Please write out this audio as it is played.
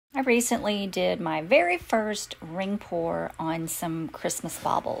I recently did my very first ring pour on some Christmas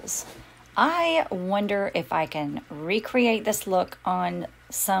baubles. I wonder if I can recreate this look on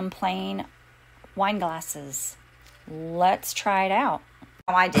some plain wine glasses. Let's try it out.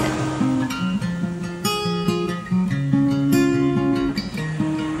 Oh, I did.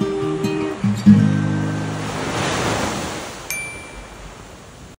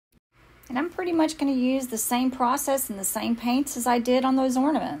 And I'm pretty much going to use the same process and the same paints as I did on those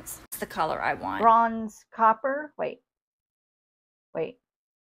ornaments. It's the color I want. Bronze, copper, wait.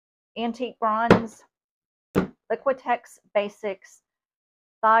 Antique bronze, Liquitex Basics,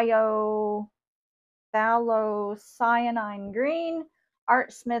 Cyanine green,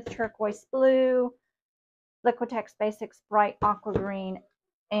 Art Smith turquoise blue, Liquitex Basics bright aqua green,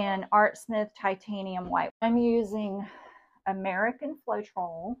 and Art Smith titanium white. I'm using American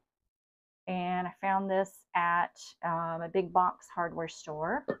Floetrol, and I found this at a big box hardware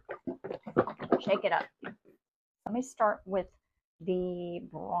store. Shake it up. Let me start with the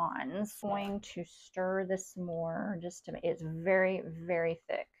bronze. I'm going to stir this more just to, it's very, very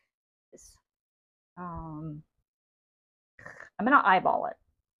thick. I'm going to eyeball it.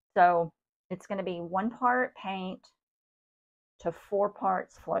 So it's going to be 1 part paint to 4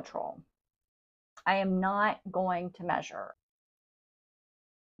 parts Floetrol. I am not going to measure.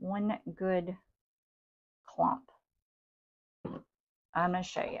 One good clump. I'm going to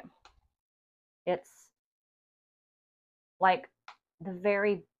show you. It's like the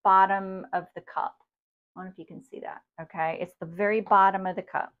very bottom of the cup. I don't know if you can see that. Okay, it's the very bottom of the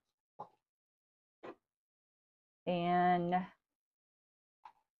cup. And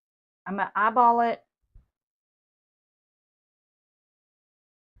I'm going to eyeball it.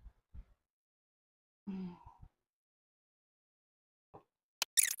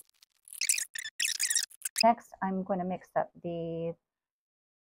 Next, I'm going to mix up the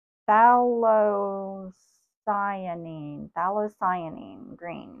Phthalocyanine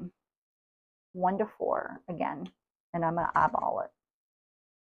green, 1 to 4 again, and I'm going to eyeball it.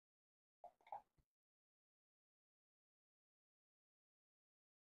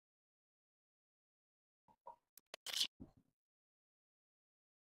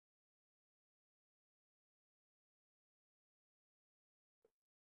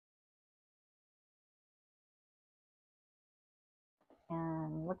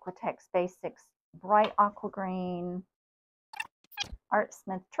 And Liquitex Basics bright aqua green, Art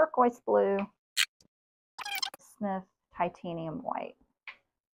Smith turquoise blue, Smith titanium white.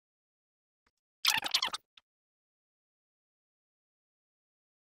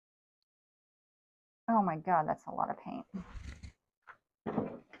 Oh my God, that's a lot of paint.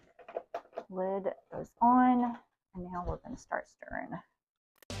 Lid goes on, and now we're going to start stirring.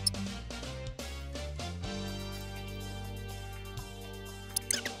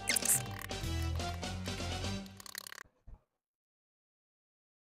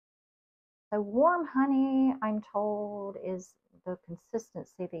 So warm honey, I'm told, is the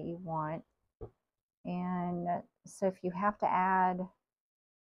consistency that you want. And so if you have to add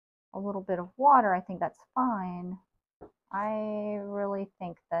a little bit of water, I think that's fine. I really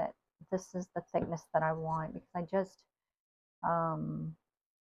think that this is the thickness that I want, because I just, I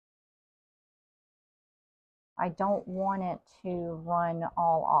don't want it to run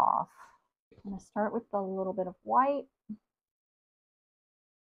all off. I'm going to start with a little bit of white.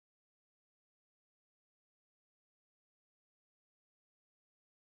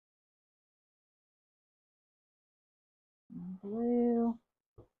 Blue.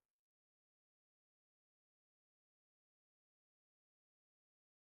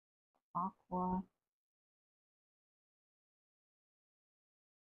 Aqua.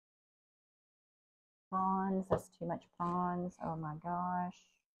 Bronze. That's too much bronze. Oh my gosh.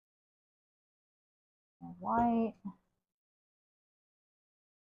 White.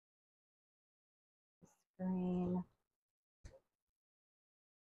 Green.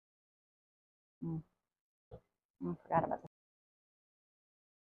 I forgot about this.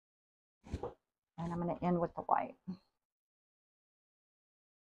 And I'm going to end with the white.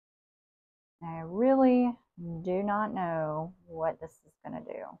 I really do not know what this is going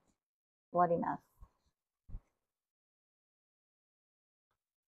to do. Bloody mess.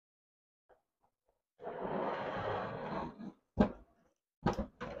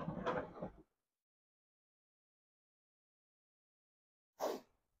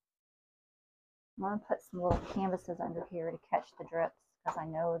 I'm going to put some little canvases under here to catch the drips, because I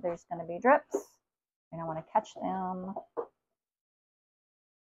know there's going to be drips, and I want to catch them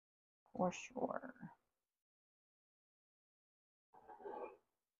for sure.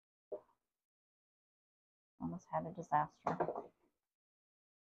 Almost had a disaster.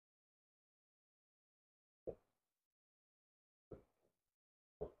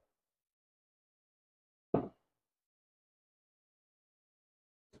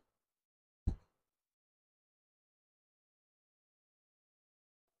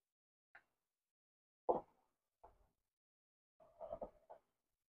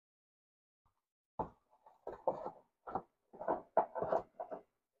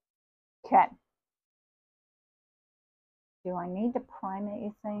 Do I need to prime it,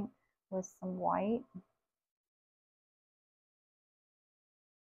 you think, with some white?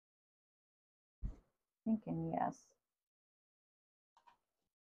 Thinking yes.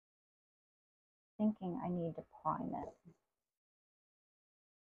 Thinking I need to prime it.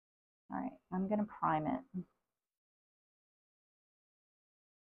 All right, I'm going to prime it.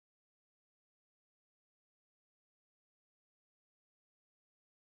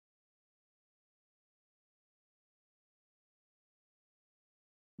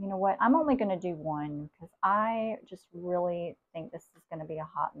 You know what? I'm only going to do one because I just really think this is going to be a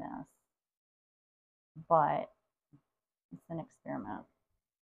hot mess. But it's an experiment.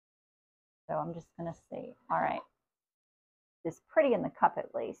 So I'm just going to see. All right. It's pretty in the cup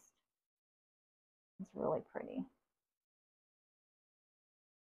at least. It's really pretty.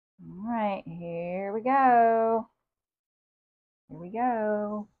 All right, here we go. Here we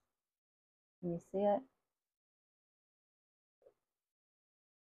go. Can you see it?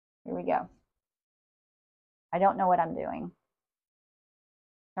 Here we go. I don't know what I'm doing.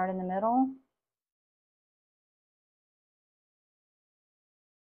 Start in the middle.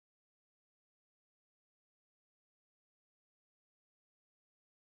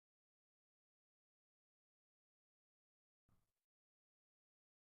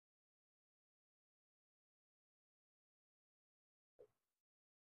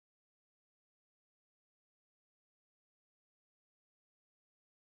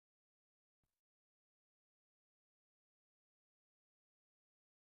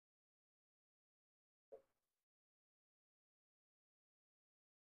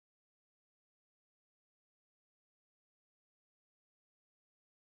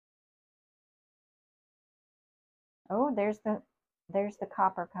 Oh, there's the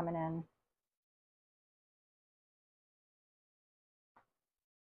copper coming in.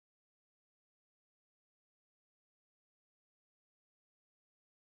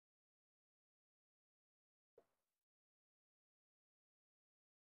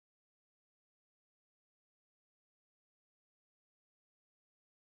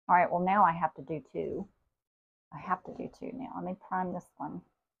 All right, well now I have to do two. I have to do two now. Let me prime this one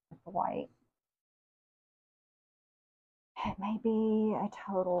with the white. It may be a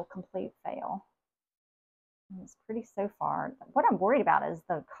total complete fail. It's pretty so far. What I'm worried about is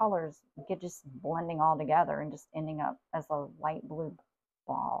the colors get just blending all together and just ending up as a light blue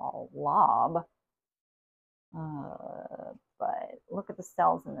blob. But look at the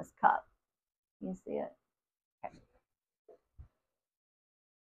cells in this cup. You see it? Okay.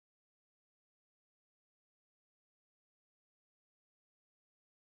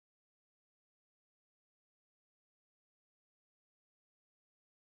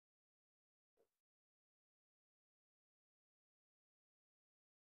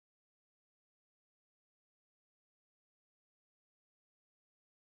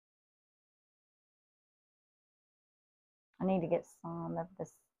 I need to get some of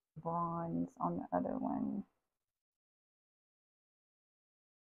this bronze on the other one.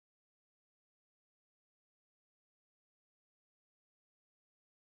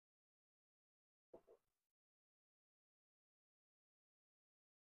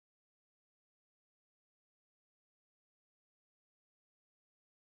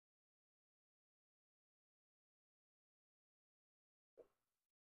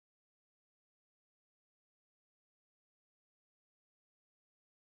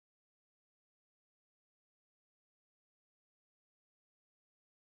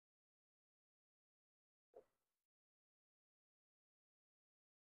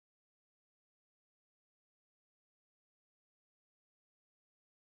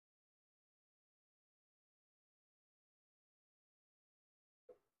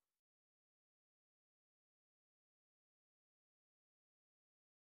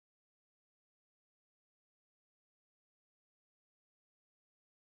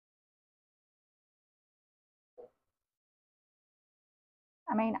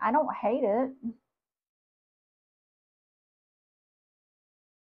 I mean, I don't hate it.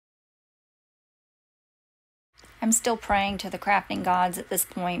 I'm still praying to the crafting gods at this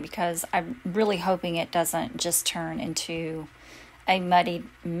point because I'm really hoping it doesn't just turn into a muddy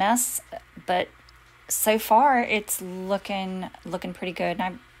mess. But so far, it's looking pretty good.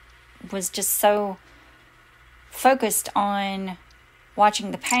 And I was just so focused on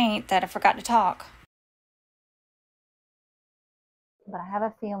watching the paint that I forgot to talk. But I have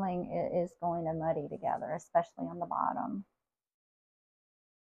a feeling it is going to muddy together, especially on the bottom.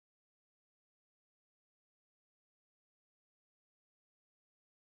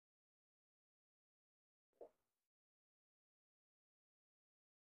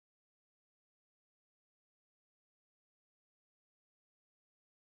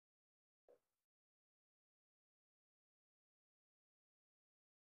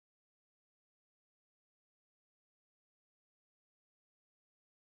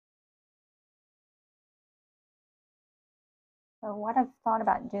 So what I've thought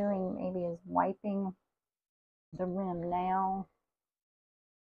about doing maybe is wiping the rim now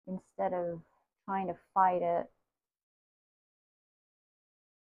instead of trying to fight it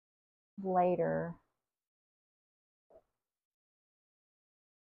later.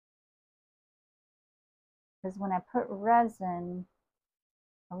 Because when I put resin,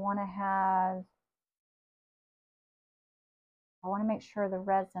 I want to make sure the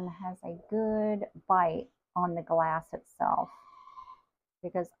resin has a good bite on the glass itself,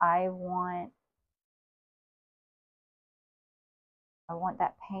 because I want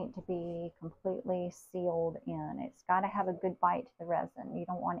that paint to be completely sealed in. It's got to have a good bite to the resin. You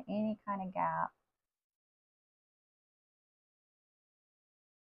don't want any kind of gap.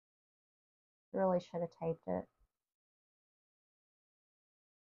 Really should have taped it.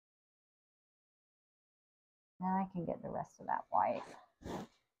 Now I can get the rest of that white.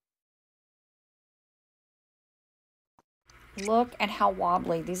 Look at how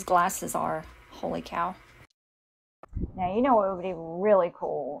wobbly these glasses are. Holy cow. Now, you know what would be really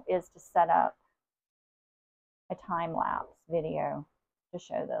cool is to set up a time-lapse video to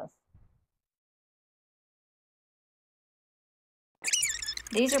show this.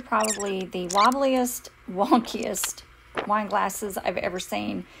 These are probably the wobbliest, wonkiest wine glasses I've ever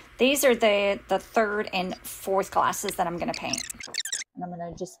seen. These are the third and fourth glasses that I'm going to paint. And I'm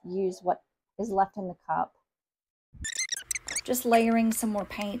going to just use what is left in the cup. Just layering some more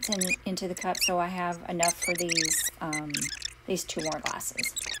paints into the cup so I have enough for these two more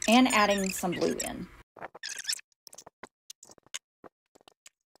glasses. And adding some blue in.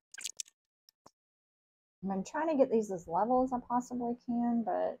 I'm trying to get these as level as I possibly can,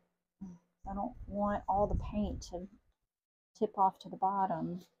 but I don't want all the paint to tip off to the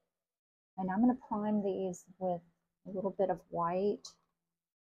bottom. And I'm going to prime these with a little bit of white.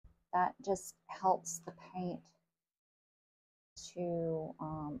 That just helps the paint to,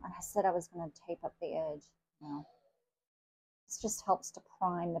 and I said I was going to tape up the edge. No, this just helps to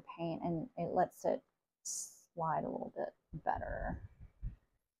prime the paint, and it lets it slide a little bit better.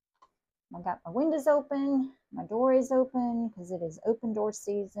 I got my windows open, my door is open because it is open door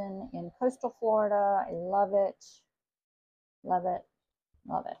season in coastal Florida. I love it, love it,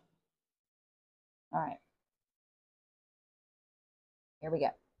 love it. All right, here we go.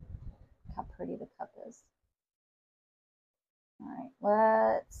 Look how pretty the cup is. All right,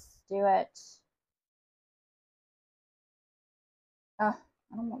 let's do it. I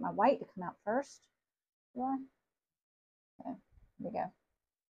don't want my white to come out first, do I? Okay, here we go.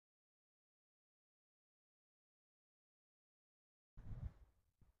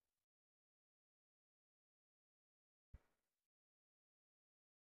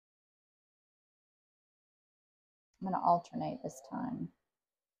 I'm going to alternate this time.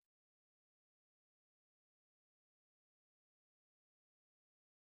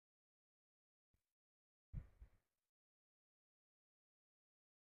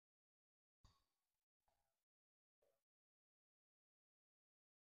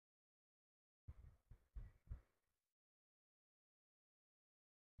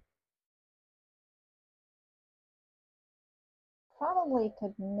 Probably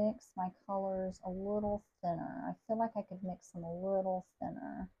could mix my colors a little thinner. I feel like I could mix them a little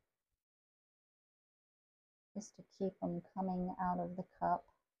thinner just to keep them coming out of the cup.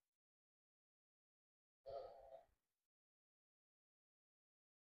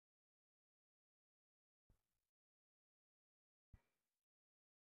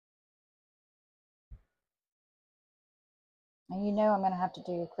 And you know I'm going to have to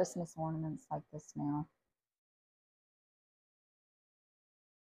do Christmas ornaments like this now.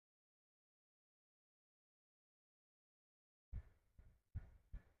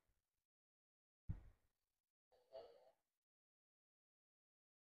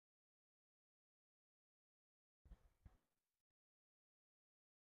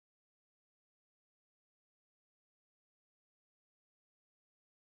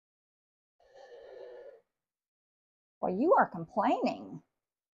 Well, you are complaining.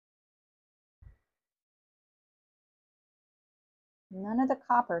 None of the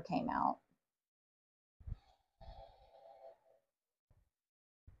copper came out.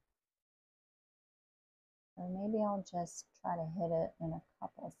 So maybe I'll just try to hit it in a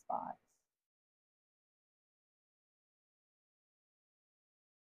couple of spots.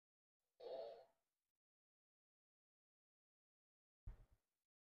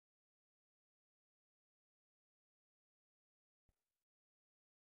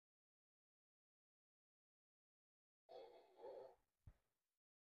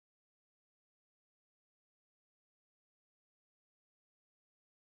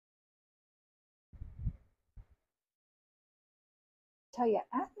 tell you,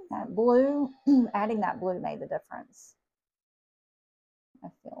 adding that blue made the difference. I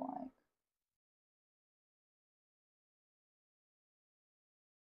feel like.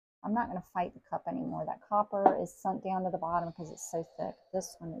 I'm not going to fight the cup anymore. That copper is sunk down to the bottom because it's so thick.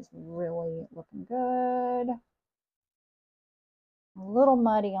 This one is really looking good. A little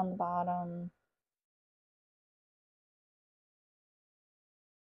muddy on the bottom.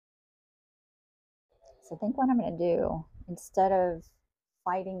 So I think what I'm going to do, instead of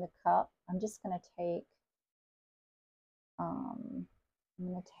fighting the cup, I'm just going to take,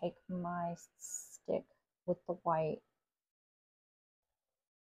 my stick with the white,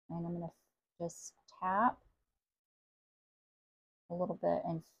 and I'm going to just tap a little bit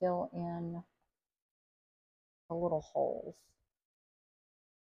and fill in the little holes.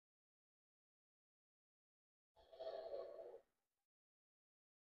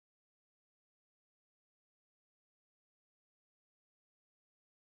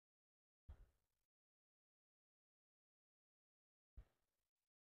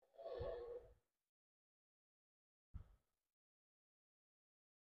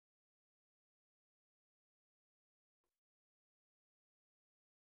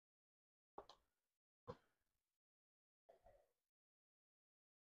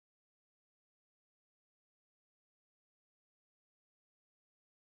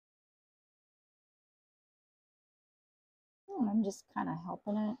 And I'm just kind of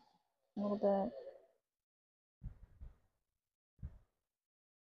helping it a little bit.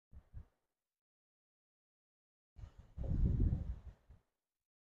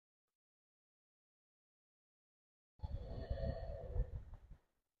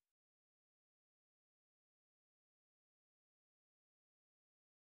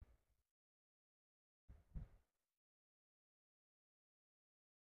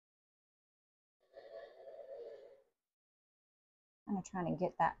 I'm trying to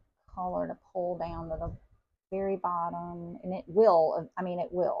get that color to pull down to the very bottom, and it will. I mean,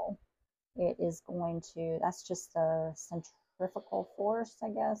 it will. It is going to. That's just the centrifugal force,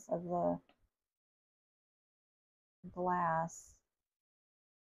 I guess, of the glass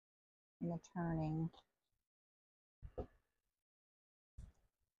and the turning.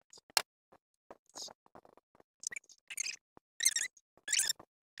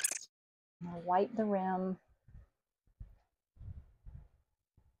 I'll wipe the rim.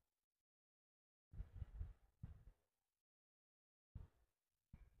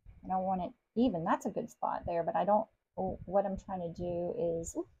 I don't want it even. That's a good spot there, but I don't. What I'm trying to do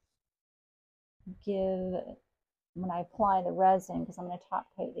is give, when I apply the resin, because I'm going to top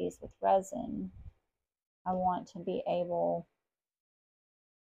coat these with resin, I want to be able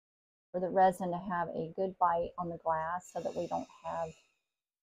for the resin to have a good bite on the glass so that we don't have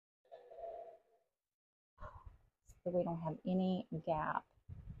any gap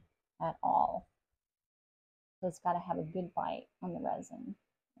at all. So it's got to have a good bite on the resin.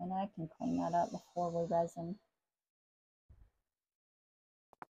 And I can clean that up before we resin.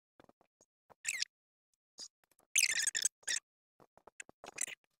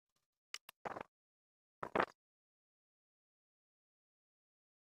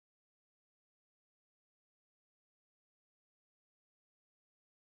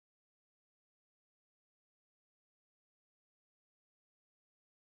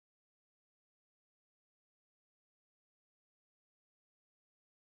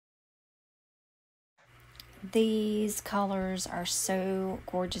 These colors are so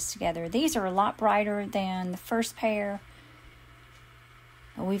gorgeous together. These are a lot brighter than the first pair.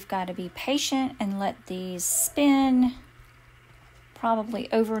 But we've got to be patient and let these spin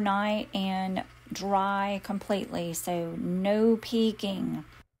probably overnight and dry completely, so no peeking.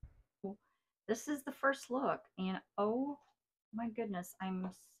 This is the first look, and oh my goodness, I'm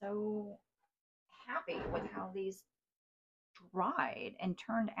so happy with how these dried and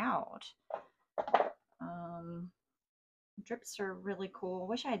turned out. Drips are really cool.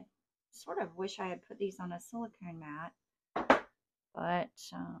 Wish I had put these on a silicone mat, but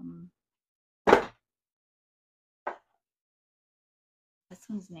this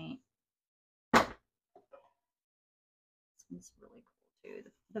one's neat. This one's really cool too.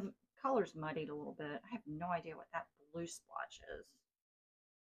 The color's muddied a little bit. I have no idea what that blue splotch is.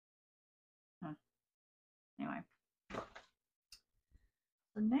 Huh. Anyway,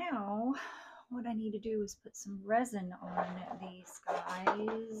 so now what I need to do is put some resin on these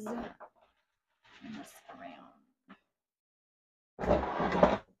guys. Turn this around.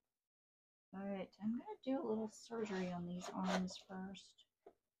 But I'm going to do a little surgery on these arms first.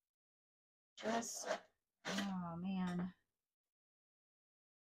 Oh man.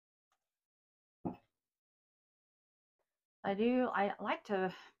 I like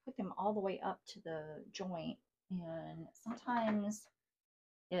to put them all the way up to the joint, and sometimes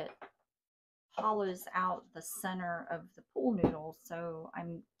it hollows out the center of the pool noodle. So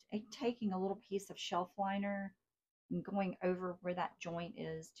I'm taking a little piece of shelf liner and going over where that joint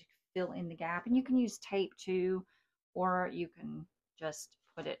is to fill in the gap. And you can use tape too, or you can just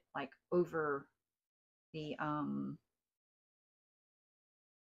put it like over the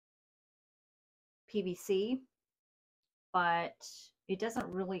PVC, but it doesn't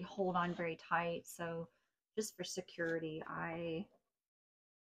really hold on very tight. So just for security, I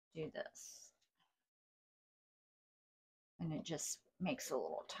do this, and it just makes it a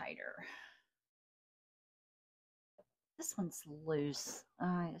little tighter. This one's loose.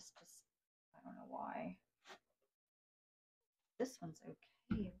 It's just, I don't know why. This one's okay.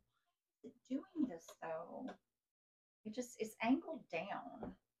 Why is it doing this though? It's angled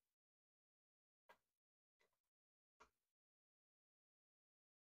down.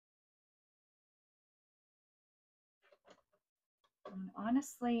 And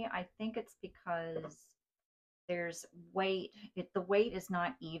honestly, I think it's because there's weight. The weight is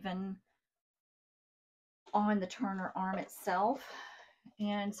not even on the turner arm itself.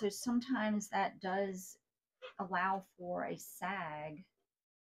 And so sometimes that does allow for a sag.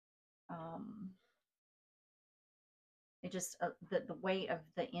 It just the weight of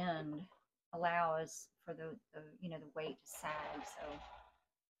the end allows for the the weight to sag. So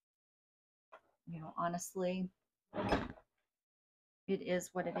honestly, it is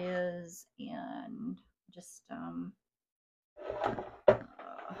what it is, and just we're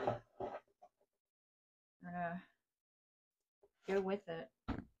gonna go with it.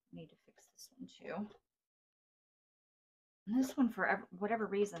 I need to fix this one too. And this one, for whatever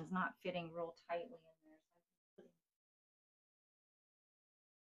reason, is not fitting real tightly in there. So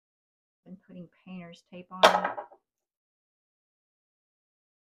I've been putting painter's tape on it.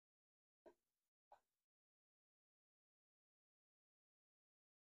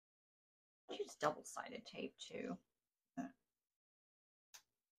 Use double-sided tape too.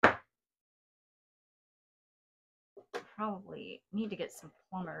 Probably need to get some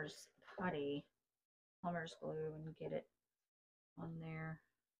plumber's putty, plumber's glue, and get it on there.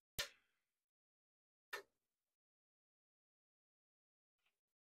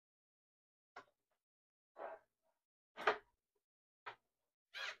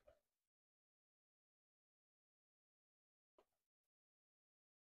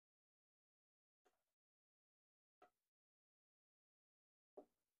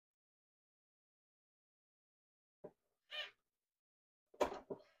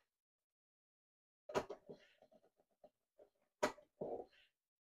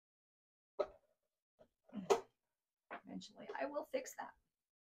 Eventually, I will fix that.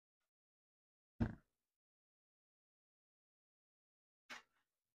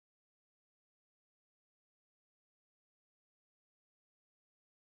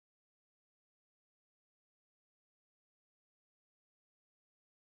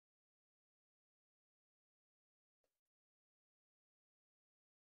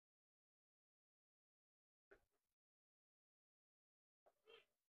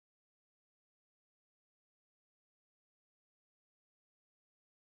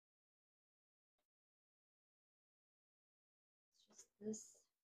 It's just this.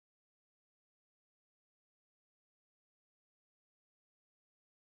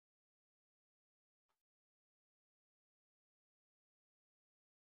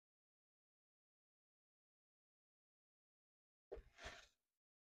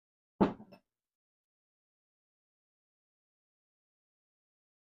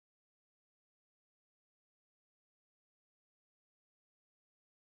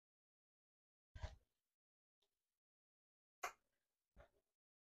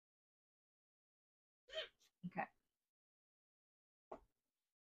 Okay.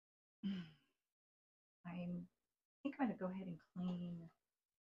 I think I'm going to go ahead and clean.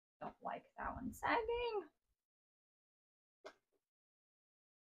 Don't like that one sagging.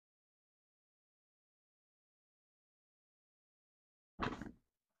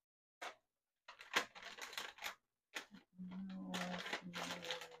 No,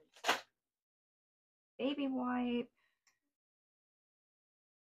 baby wipe.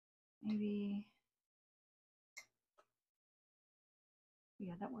 Maybe.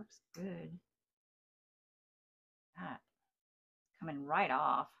 Yeah, that works good. That coming right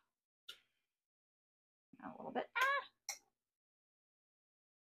off. A little bit.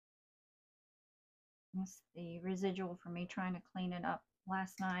 That's the residual for me trying to clean it up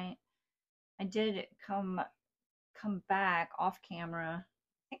last night. I did come back off camera.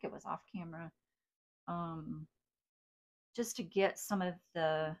 I think it was off camera. just to get some of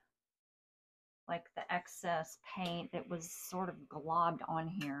the, like the excess paint that was sort of globbed on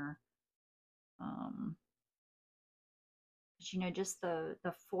here. You know, just the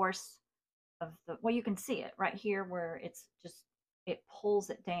force of the, well, you can see it right here where it's just, it pulls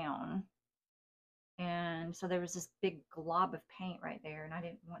it down. And so there was this big glob of paint right there, and I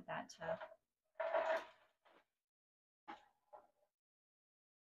didn't want that to,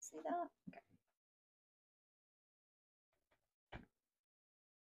 see that? Okay.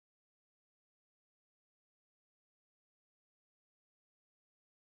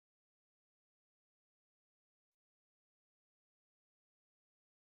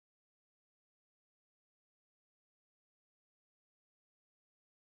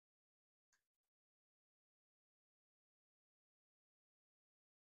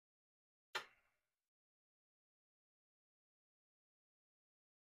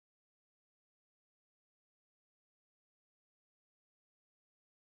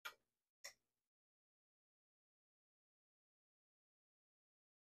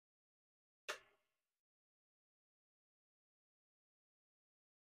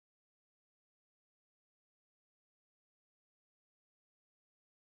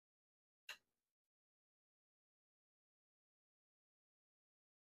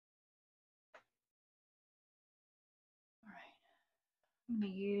 All right. I'm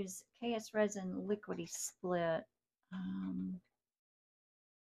going to use KSRESIN Liquidy Split. Let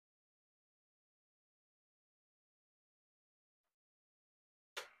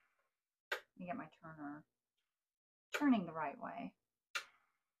me get my turner turning the right way.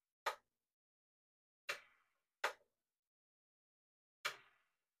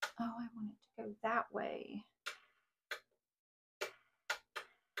 Oh, I want it to go that way.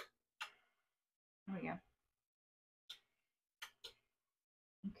 There we go.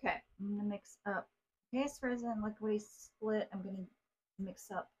 Okay, I'm going to mix up KSRESIN Liquidy Split. I'm going to mix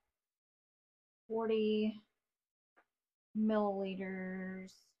up 40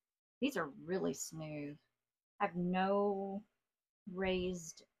 milliliters. These are really smooth. I have no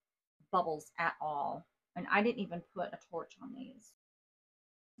raised bubbles at all. And I didn't even put a torch on these.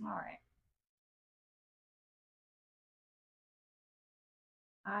 All right.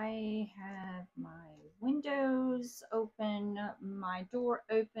 I have my windows open, my door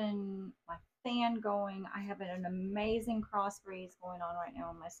open, my fan going. I have an amazing cross breeze going on right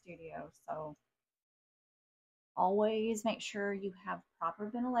now in my studio. So always make sure you have proper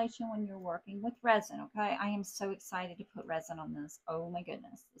ventilation when you're working with resin, okay? I am so excited to put resin on this. Oh my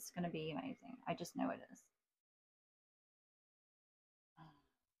goodness, it's going to be amazing. I just know it is.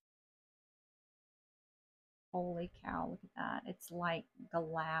 Holy cow, look at that. It's like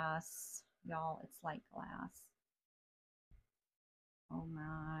glass, y'all. It's like glass. Oh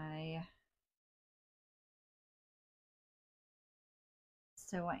my.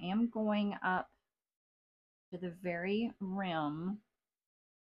 So I am going up to the very rim.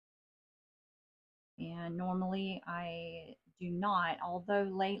 And normally I do not,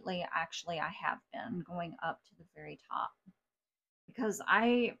 although lately actually I have been going up to the very top. Because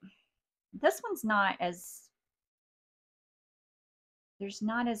this one's not as, there's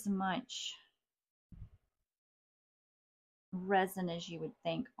not as much resin as you would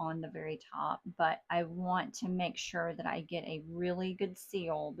think on the very top, but I want to make sure that I get a really good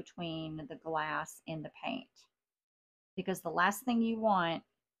seal between the glass and the paint, because the last thing you want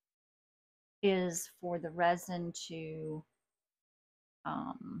is for the resin to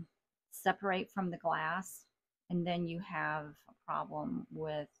separate from the glass, and then you have a problem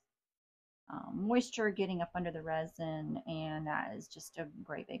with moisture getting up under the resin, and that is just a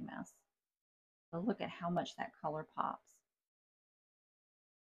great big mess. But look at how much that color pops.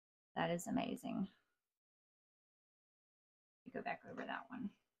 That is amazing. Go back over that one.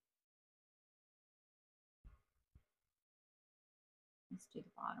 Let's do the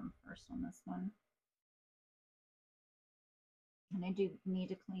bottom first on this one. And I do need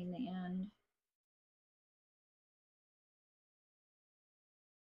to clean the end.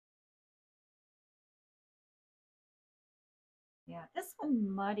 Yeah, this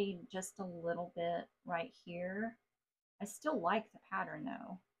one muddied just a little bit right here. I still like the pattern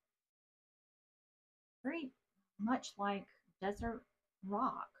though. Very much like desert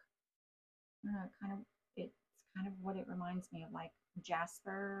rock. I don't know, it's kind of what it reminds me of, like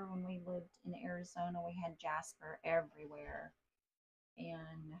jasper. When we lived in Arizona, we had jasper everywhere.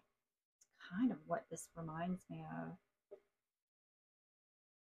 And it's kind of what this reminds me of.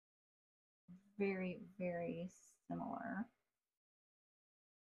 Very, very similar.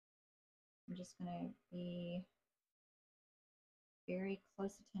 I'm just going to be very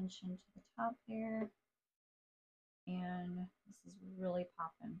close attention to the top there. And this is really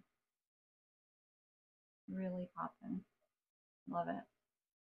popping. Really popping. Love it.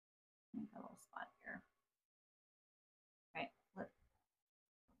 Make a little spot here. All right, flip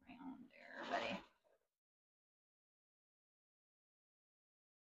around there, buddy.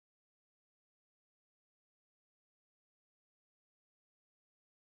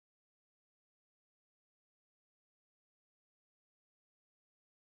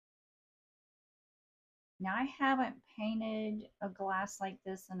 Now I haven't painted a glass like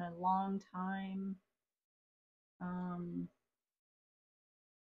this in a long time.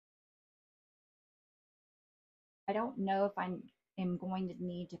 I don't know if I am going to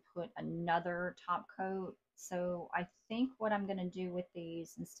need to put another top coat. So I think what I'm going to do with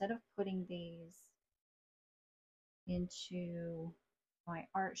these, instead of putting these into my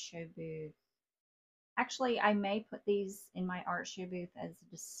art show booth, actually I may put these in my art show booth as a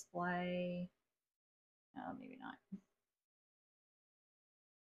display. No, maybe not.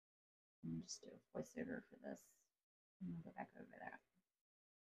 Let me just do a voiceover for this. And I'll go back over that.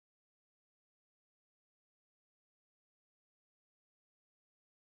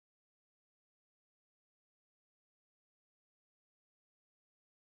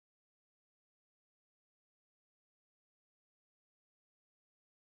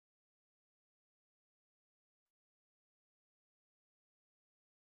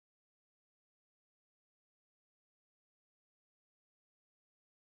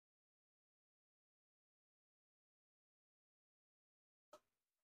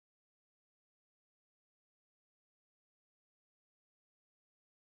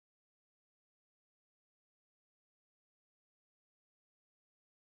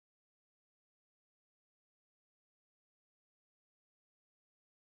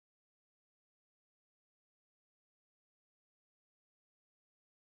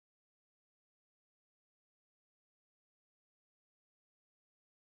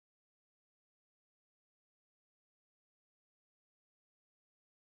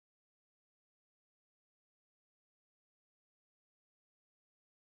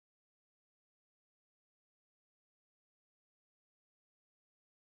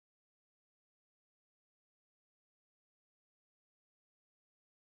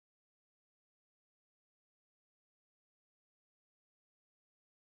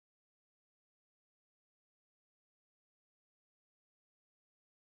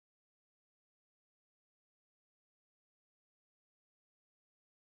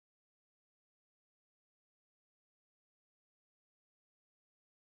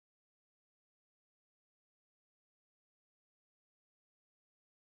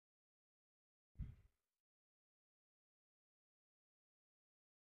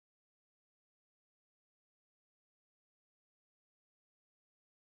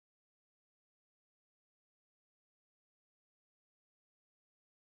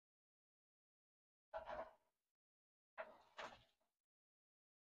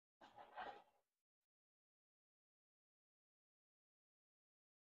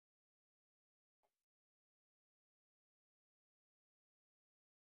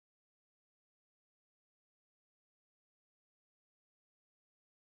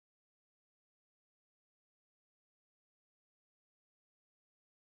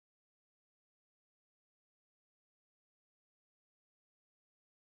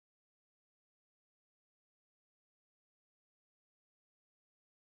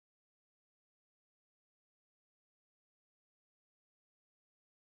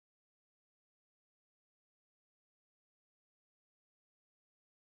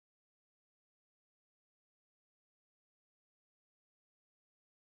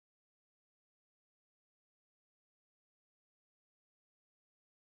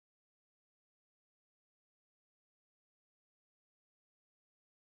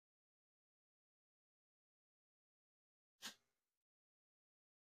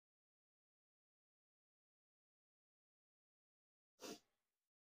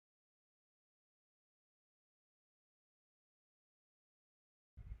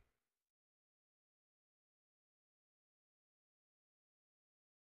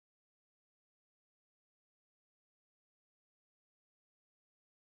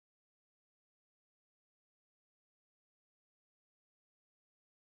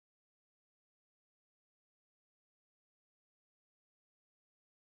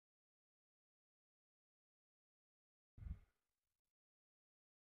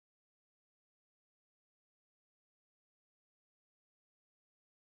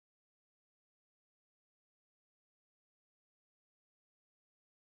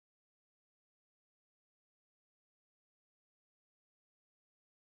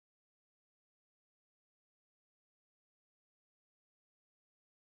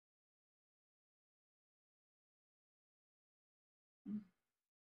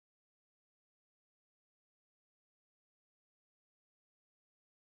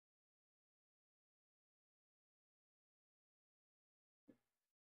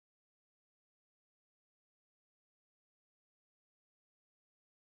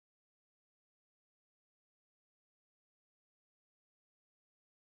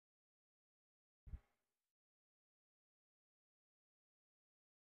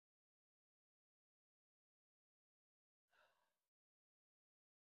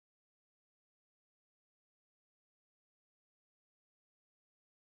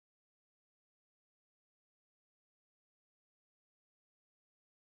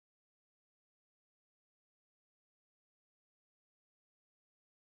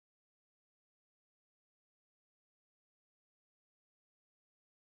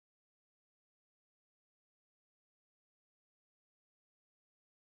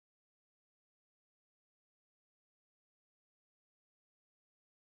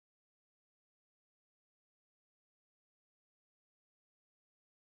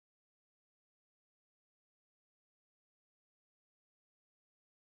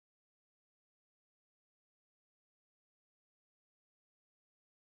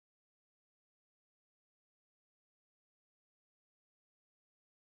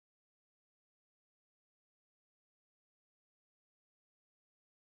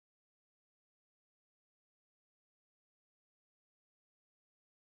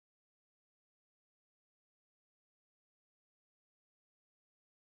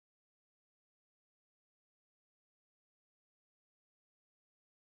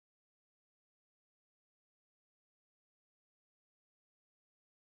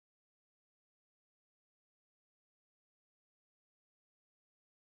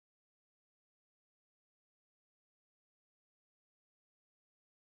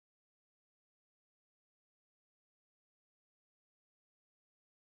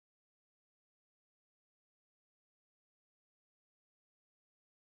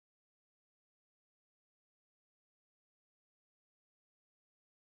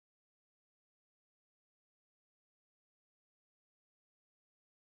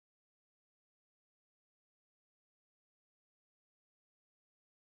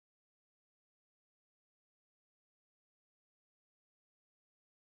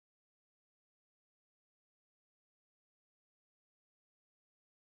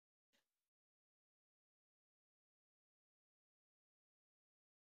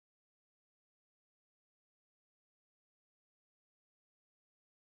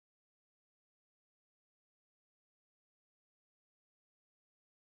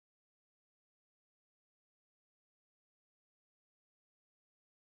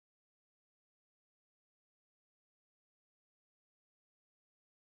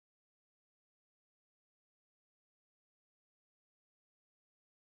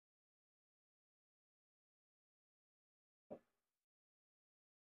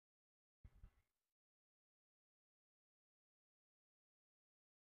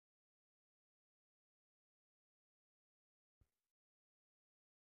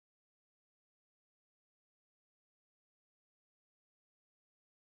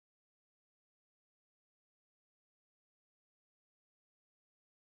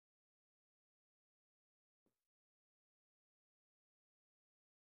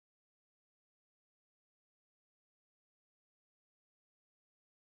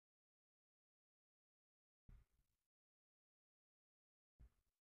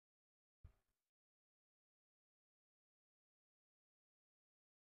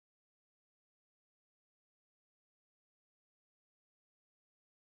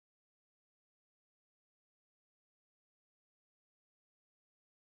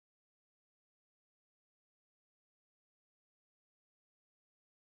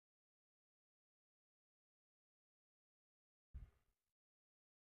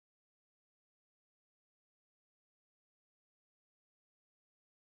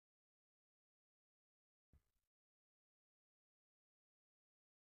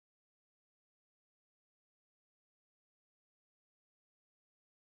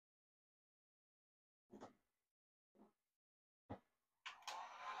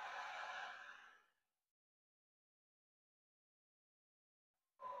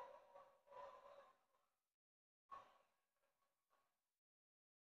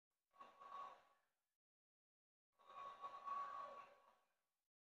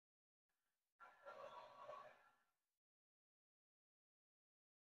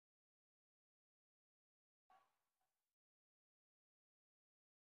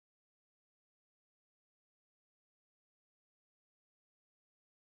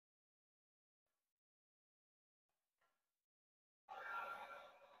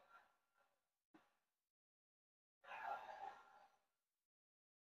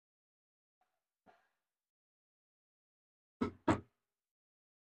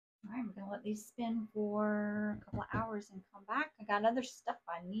 I'm going to let these spin for a couple of hours and come back. I got other stuff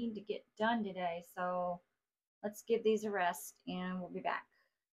I need to get done today, so let's give these a rest and we'll be back.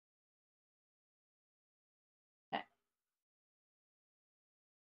 Okay.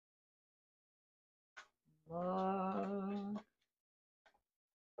 Look how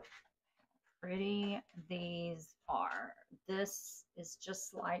pretty these are. This is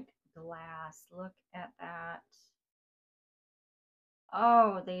just like glass. Look at that.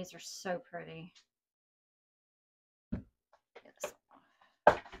 Oh, these are so pretty. Get this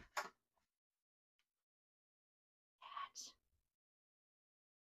off.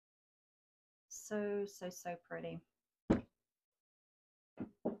 So, so, so pretty.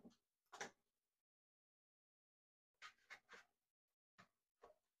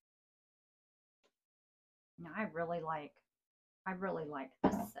 Now, I really like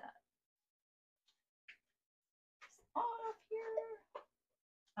this set. Off here.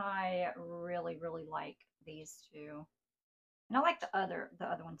 I really, really like these two. And I like the other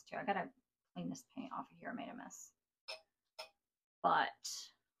ones too. I gotta clean this paint off of here. I made a mess. But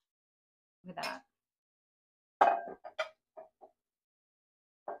look at that.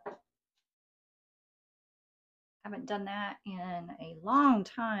 Haven't done that in a long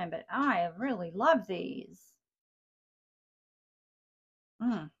time, but I really love these.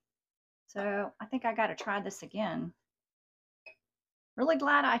 So I think I gotta try this again. Really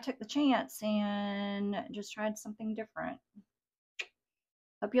glad I took the chance and just tried something different.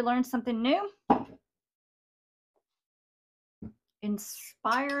 Hope you learned something new.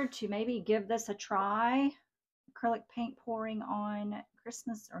 Inspired to maybe give this a try. Acrylic paint pouring on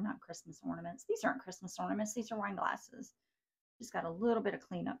Christmas, or not Christmas ornaments. These aren't Christmas ornaments. These are wine glasses. Just got a little bit of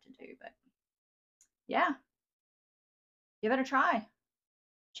cleanup to do, but yeah, give it a try.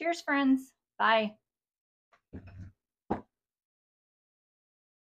 Cheers, friends. Bye.